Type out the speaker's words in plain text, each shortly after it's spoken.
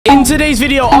In today's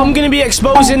video, I'm going to be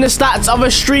exposing the stats of a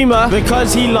streamer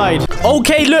because he lied.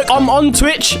 Okay, look, I'm on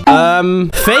Twitch.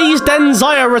 FaZe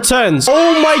Denzaya returns.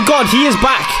 Oh my god, he is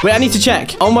back. Wait, I need to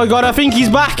check. Oh my god, I think he's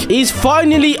back. He's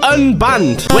finally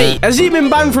unbanned. Wait, has he been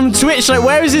banned from Twitch? Like,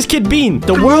 where has this kid been?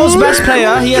 The world's best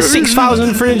player. He has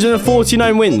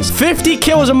 6,349 wins. 50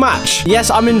 kills a match. Yes,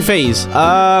 I'm in FaZe.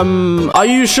 Are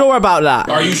you sure about that?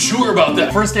 Are you sure about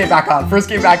that? First game back on. First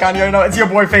game back on. You know, it's your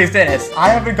boy FaZe Dennis. I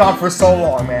haven't gone for so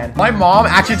long, man. My mom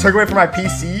actually took away from my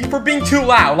PC for being too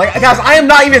loud. Like, guys, I am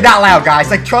not even that loud,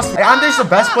 guys. Like, trust me. I'm just the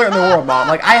best player in the world, mom.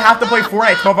 Like, I have to play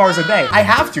Fortnite 12 hours a day. I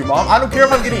have to, mom. I don't care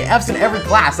if I'm getting Fs in every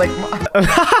class. Like,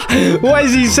 what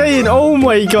is he saying? Oh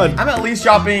my god. I'm at least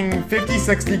dropping 50,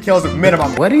 60 kills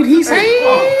minimum. What did he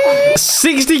say?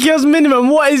 60 kills minimum.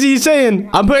 What is he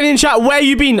saying? I'm putting in chat where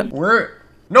you been.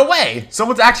 No way.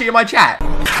 Someone's actually in my chat.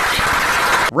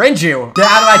 Renju, get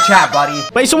out of my chat, buddy.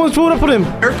 Wait, someone's pulled up on him.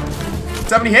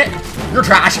 70 hit. You're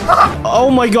trash.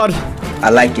 Oh my god. I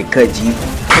like it, cut G.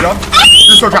 Get up.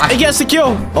 You're so trash. He gets the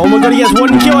kill. Oh my god, he gets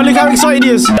 1 kill. Look how excited he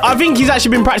is. I think he's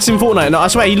actually been practicing Fortnite. No, I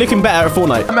swear, he's looking better at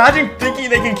Fortnite. Imagine thinking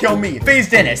they can kill me. FaZe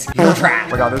Dennis, you're trash.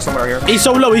 Oh my god, there's someone right here. He's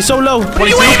so low. He's so low. 22,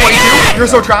 22. You're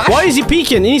so trash. Why is he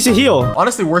peeking? He needs to heal.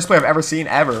 Honestly, worst play I've ever seen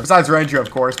ever. Besides Renju, of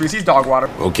course. Because he's dog water.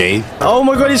 Okay. Oh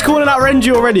my god, he's calling out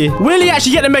Renju already. Will he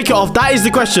actually get to make it off? That is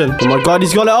the question. Oh my god,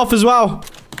 he's got it off as well.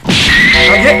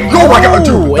 Oh my god,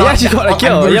 dude. He actually got a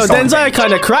kill. Yo, Denzaya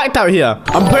kind of cracked out here.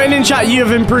 I'm putting in chat, you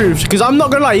have improved. Because I'm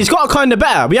not going to lie, he's got a kind of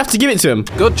better. We have to give it to him.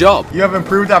 Good job. You have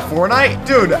improved at Fortnite?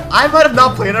 Dude, I might have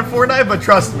not played at Fortnite, but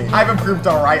trust me, I've improved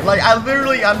all right. Like, I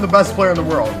literally am the best player in the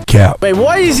world. Cap. Wait,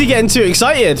 why is he getting too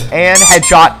excited? And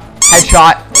headshot,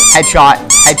 headshot, headshot,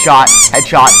 headshot,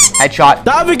 headshot, headshot.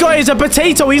 That other guy is a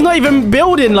potato. He's not even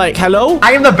building. Like, hello?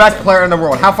 I am the best player in the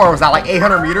world. How far was that? Like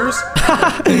 800 meters?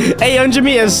 800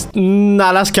 meters.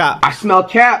 Nah, that's cap. I smell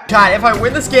cap. God, if I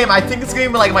win this game, I think it's gonna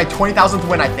be like my 20,000th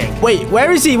win, I think. Wait,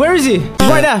 where is he? Where is he? He's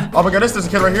right there. Oh my goodness, there's a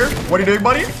kid right here. What are you doing,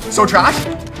 buddy? So trash.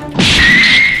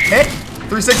 Hit.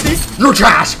 360. You're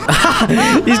trash.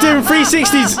 He's doing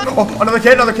 360s. Oh, another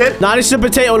kid, another kid. Nah, this is a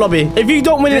potato lobby. If you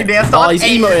don't win it, oh, he's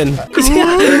emoting.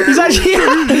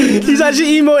 He's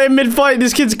actually emoting mid-fight.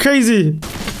 This kid's crazy.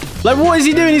 Like, what is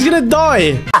he doing? He's gonna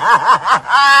die.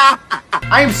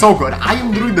 I am so good. I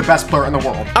am literally the best player in the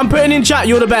world. I'm putting in chat,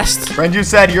 you're the best. Renju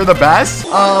said you're the best?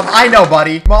 I know,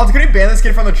 buddy. Mods, can you ban this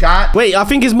kid from the chat? Wait, I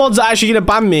think his mods are actually gonna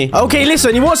ban me. Okay,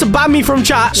 listen, he wants to ban me from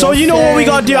chat. So you know what we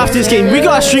gotta do after this game? We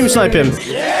gotta stream snipe him.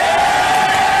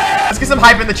 Let's get some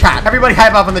hype in the chat. Everybody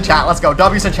hype up in the chat. Let's go.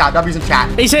 W's in chat. W's in chat.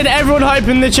 He said everyone hype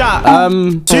in the chat.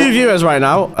 2 viewers right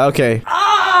now. Okay.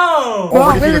 Oh, where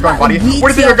do you think you're going, buddy? Where do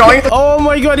you think you're going? Oh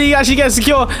my god, he actually gets the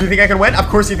kill. Do you think I can win? Of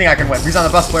course you think I can win. He's on the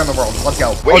best player in the world. Let's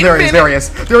go. Oh, there he is. There he is.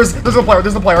 There's the player.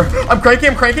 There's the player. I'm cranking.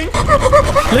 I'm cranking.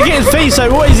 Look at his face.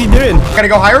 Like, what is he doing? Gotta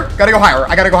go higher. Gotta go higher.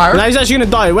 I gotta go higher. Now he's actually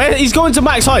gonna die. Where? He's going to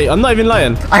max height. I'm not even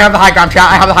lying. I have the high ground, chat.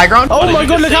 I have the high ground. Oh my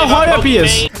god, look how high up he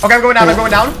is. Okay, I'm going down. I'm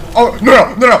going down. Oh,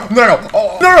 no, no, no, no, no, no.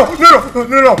 Oh, no, no, no,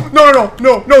 no, no, no, no,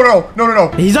 no, no, no, no, no,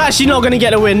 no. He's actually not gonna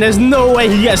get a win. There's no way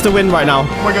he gets the win right now.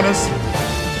 Oh my goodness.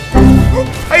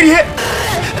 80 hit.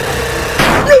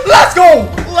 Let's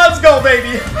go. Let's go,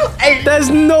 baby. There's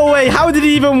no way. How did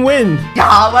he even win?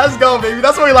 Yeah, let's go, baby.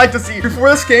 That's what we like to see. Before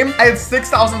this game, I had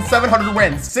 6,700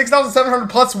 wins. 6,700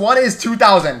 plus 1 is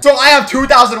 2,000. So I have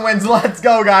 2,000 wins. Let's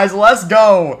go, guys. Let's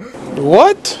go.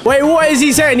 What? Wait, what is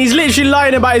he saying? He's literally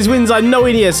lying about his wins. I know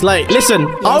he is. Like, listen,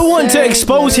 I want to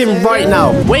expose him right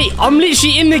now. Wait, I'm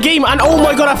literally in the game and oh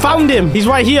my god, I found him. He's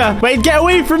right here. Wait, get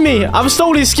away from me. I've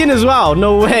stolen his skin as well.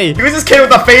 No way. Who is this kid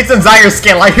with the FaZe Denzaya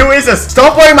skin? Like, who is this?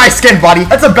 Stop wearing my skin, buddy.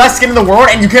 That's the best skin in the world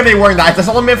and you can't be wearing that. That's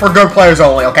only meant for good players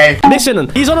only, okay? Listen,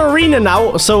 he's on Arena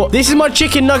now, so this is my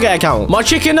chicken nugget account. My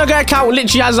chicken nugget account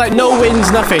literally has like no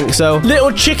wins, nothing. So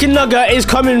little chicken nugget is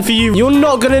coming for you. You're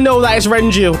not gonna know that it's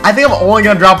Renju. I think I'm only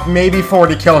gonna drop maybe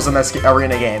 40 kills in this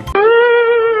arena game.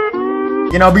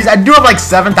 You know, because I do have like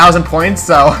 7,000 points,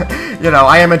 so, you know,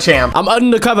 I am a champ. I'm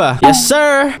undercover. Yes,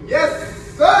 sir. Yes,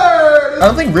 sir. I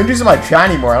don't think Renju's in my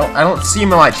chat anymore. I don't see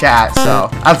him in my chat, so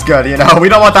that's good, you know. We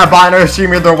don't want that bot in our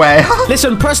stream either way.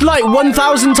 Listen, press like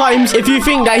 1,000 times if you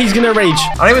think that he's gonna rage.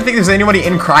 I don't even think there's anybody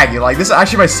in Craggy. Like, this is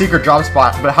actually my secret drop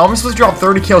spot, but how am I supposed to drop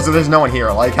 30 kills if there's no one here?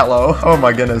 Like, hello? Oh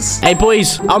my goodness. Hey,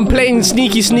 boys, I'm playing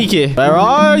sneaky sneaky. Where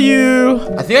are you?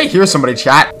 I think I hear somebody,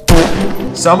 chat.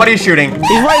 Somebody's shooting.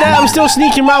 He's right there. I'm still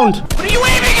sneaking around. What are you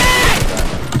aiming at?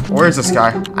 Where is this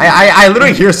guy? I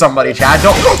literally hear somebody, chat.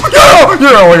 Don't.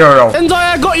 Yo.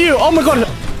 Denzaya, I got you. Oh my god.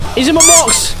 He's in my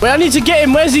box. Wait, I need to get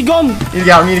him. Where's he gone? You need to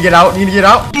get out. You need to get out. You need to get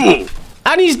out.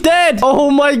 And he's dead. Oh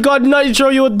my God, Nitro,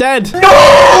 you're dead.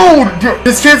 No! Dude,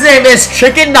 this kid's name is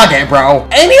Chicken Nugget, bro.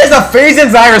 And he has a FaZe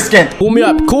and Zyra skin.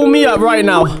 Call me up right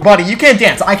now. Buddy, you can't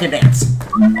dance. I can dance.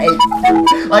 Hey.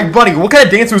 Like, buddy, what kind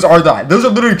of dance moves are that? Those are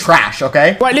literally trash,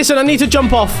 okay? Right, listen, I need to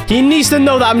jump off. He needs to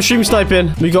know that I'm stream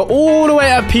sniping. We go all the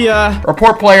way up here.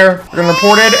 Report player. You're gonna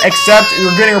report it, except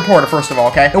you're getting reported, first of all,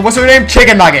 okay? And what's her name?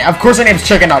 Chicken Nugget. Of course her name's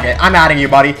Chicken Nugget. I'm adding you,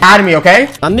 buddy. Add me,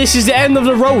 okay? And this is the end of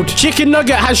the road. Chicken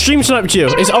Nugget has stream sniped you.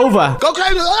 It's over. Go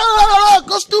crazy.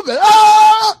 Go stupid.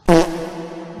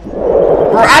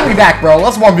 Bro, add me back, bro.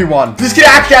 Let's 1v1. This kid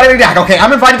actually added me back. Okay,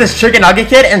 I'm inviting this Chicken Nugget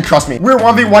kid, and trust me, we're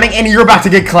 1v1ing, and you're about to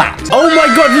get clapped. Oh my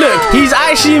God, look. He's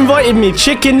actually invited me.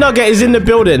 Chicken Nugget is in the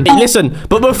building. Hey, listen,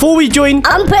 but before we join...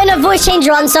 I'm putting a voice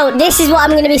changer on, so this is what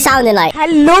I'm going to be sounding like.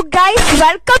 Hello, guys.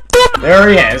 Welcome to... There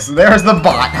he is. There's the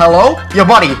bot. Hello? Yo,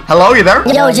 buddy. Hello, you there?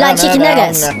 Yo, do you like chicken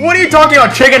nuggets? What are you talking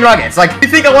about, chicken nuggets? Like, you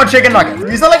think I want chicken nuggets?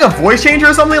 Is that like a voice changer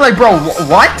or something? Like, bro,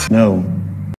 what? No.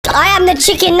 I am the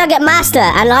chicken nugget master,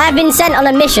 and I have been sent on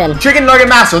a mission. Chicken nugget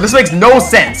master, this makes no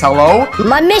sense. Hello?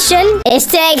 My mission is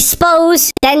to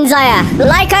expose Denzaya.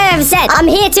 Like I have said, I'm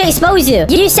here to expose you.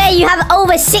 You say you have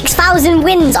over 6,000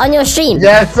 wins on your stream.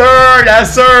 Yes, sir.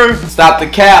 Yes, sir. Stop the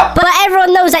cap. But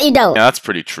everyone knows that you don't. Yeah, that's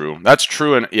pretty true. That's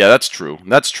true, and yeah, that's true.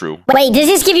 That's true. Wait, does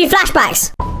this give you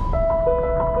flashbacks?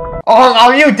 Oh,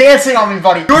 are you dancing on me,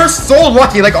 buddy? You're so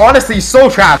lucky. Like, honestly,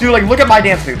 so trapped. Dude, like, look at my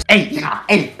dance moves. Hey, yeah,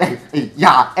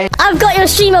 yeah. I've got your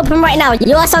stream open right now.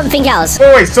 You are something else.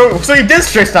 Wait, so you did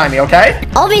stream snipe me, okay?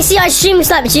 Obviously, I stream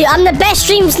sniped you. I'm the best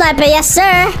stream sniper, yes,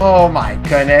 sir. Oh my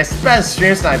goodness. Best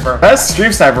stream sniper. Best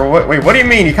stream sniper? Wait, what do you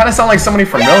mean? You kind of sound like somebody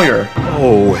familiar.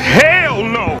 Oh, hell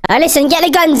no! Listen, get the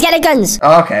guns, get the guns.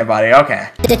 Okay, buddy, okay.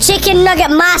 The chicken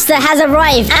nugget master has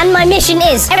arrived, and my mission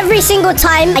is every single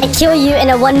time I kill you in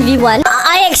a 1v1,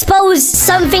 I expose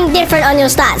something different on your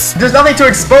stats. There's nothing to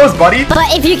expose, buddy.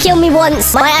 But if you kill me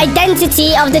once, my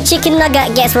identity of the chicken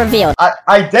nugget gets revealed.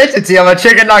 Identity of a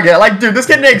chicken nugget? Like, dude, this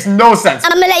kid makes no sense.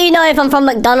 I'm gonna let you know if I'm from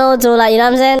McDonald's or, like, you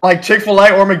know what I'm saying? Like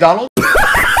Chick-fil-A or McDonald's?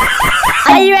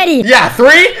 Are you ready? Yeah,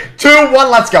 3, 2, 1,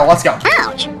 let's go, let's go.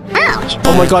 Ouch. Ouch.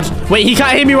 Oh my God. Wait, he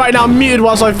can't hear me right now. I'm muted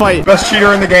whilst I fight. Best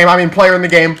cheater in the game. I mean, player in the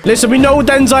game. Listen, we know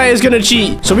Denzaya is going to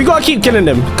cheat. So we got to keep killing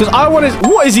him. Because I want to...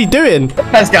 What is he doing?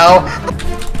 Let's go.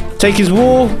 Take his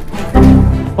wall.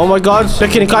 Oh my God.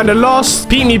 Looking kind of lost.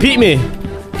 Peek me, peek me.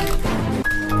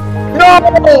 No,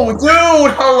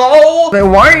 dude, hello?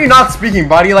 Then why are you not speaking,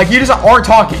 buddy? Like, you just aren't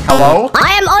talking. Hello?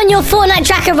 I am on your Fortnite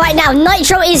tracker right now.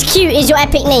 Nitro is cute is your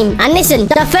epic name. And listen,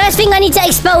 the first thing I need to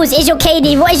expose is your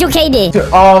KD. What is your KD?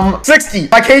 60.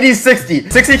 My KD is 60.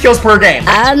 60 kills per game.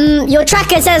 Your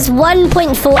tracker says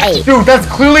 1.48. Dude, that's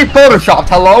clearly photoshopped.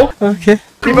 Hello? Okay.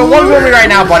 People, one with me right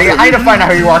now, buddy. I need to find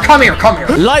out who you are. Come here, come here.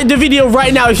 Like the video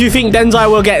right now if you think Denzaya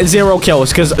will get 0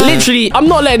 kills. Because literally, I'm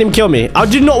not letting him kill me. I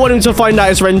do not want him to find out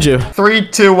it's Renju. 3,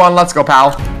 2, 1, let's go,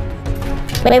 pal.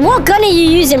 Wait, what gun are you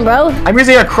using, bro? I'm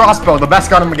using a crossbow, the best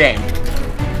gun in the game.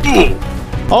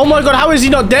 Oh my God, how is he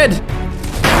not dead?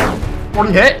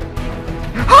 40 hit?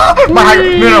 No,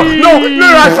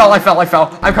 I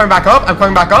fell. I'm coming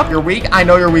back up, You're weak. I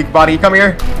know you're weak, buddy. Come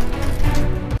here.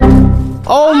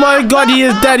 Oh my God, he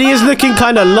is dead. He is looking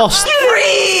kind of lost.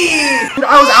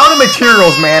 I was out of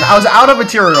materials, man.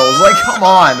 Like, come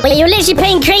on. Wait, you're literally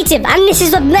playing creative, and this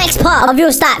is the next part of your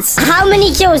stats. How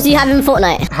many kills do you have in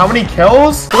Fortnite? How many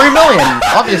kills? 3 million,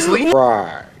 obviously.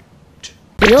 Right.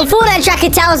 Your Fortnite tracker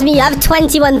tells me you have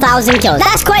 21,000 kills.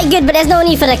 That's quite good, but there's no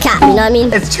need for the cap, you know what I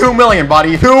mean? It's 2 million,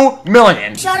 buddy. 2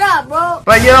 million. Shut up, bro.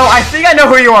 But, you know, I think I know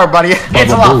who you are, buddy.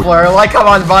 It's Luffler. Like, come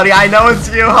on, buddy. I know it's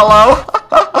you. Hello?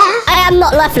 I am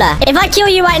not Luffler. If I kill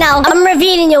you right now, I'm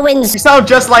revealing your wins. You sound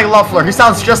just like Luffler. He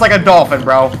sounds just like a dolphin,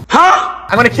 bro. Huh?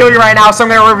 I'm gonna kill you right now, so I'm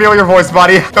gonna reveal your voice,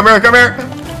 buddy. Come here, come here.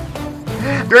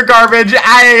 You're garbage.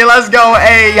 Hey, let's go.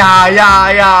 Hey,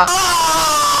 yeah.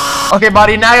 Okay,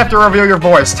 buddy, now you have to reveal your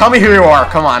voice. Tell me who you are.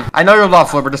 Come on. I know you're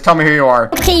Luffler, but just tell me who you are.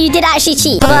 Okay, you did actually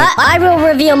cheat, but I will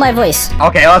reveal my voice.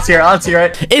 Okay, let's hear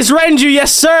it. It's Renju,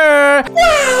 yes, sir.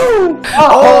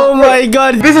 Oh my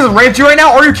God. This is Renju right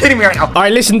now? Or are you kidding me right now? All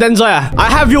right, listen, Denzaya. I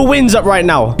have your wins up right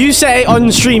now. You say on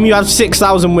stream you have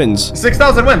 6,000 wins.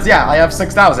 6,000 wins, yeah. I have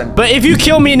 6,000. But if you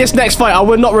kill me in this next fight, I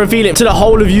will not reveal it to the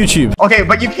whole of YouTube. Okay,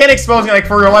 but you can't expose me, like,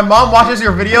 for real. My mom watches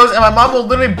your videos, and my mom will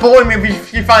literally bully me if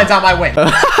she finds out my win.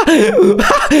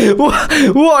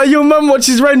 What? Your mum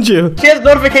watches Renju? She has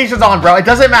notifications on, bro. It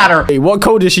doesn't matter. Hey, what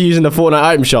code is she using the Fortnite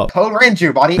item shop? Code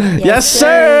Renju, buddy. Yes,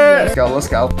 sir. Let's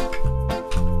go.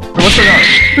 What's What's going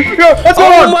on? Yo, what's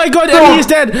going on? Oh my god, Ellie is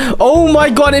dead. Oh my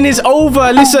god, and it's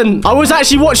over. Listen, I was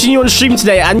actually watching you on stream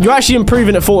today, and you're actually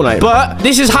improving at Fortnite. But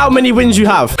this is how many wins you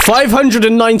have.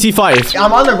 595.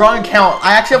 I'm on the wrong account.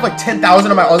 I actually have like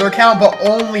 10,000 on my other account, but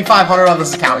only 500 on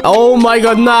this account. Oh my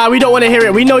god, nah, we don't want to hear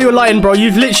it. We know you're lying, bro.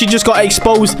 You've literally just got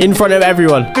exposed in front of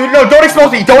everyone. Dude, no, don't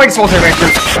expose me. Don't expose me,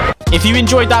 Renju. If you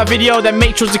enjoyed that video, then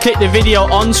make sure to click the video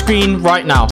on screen right now.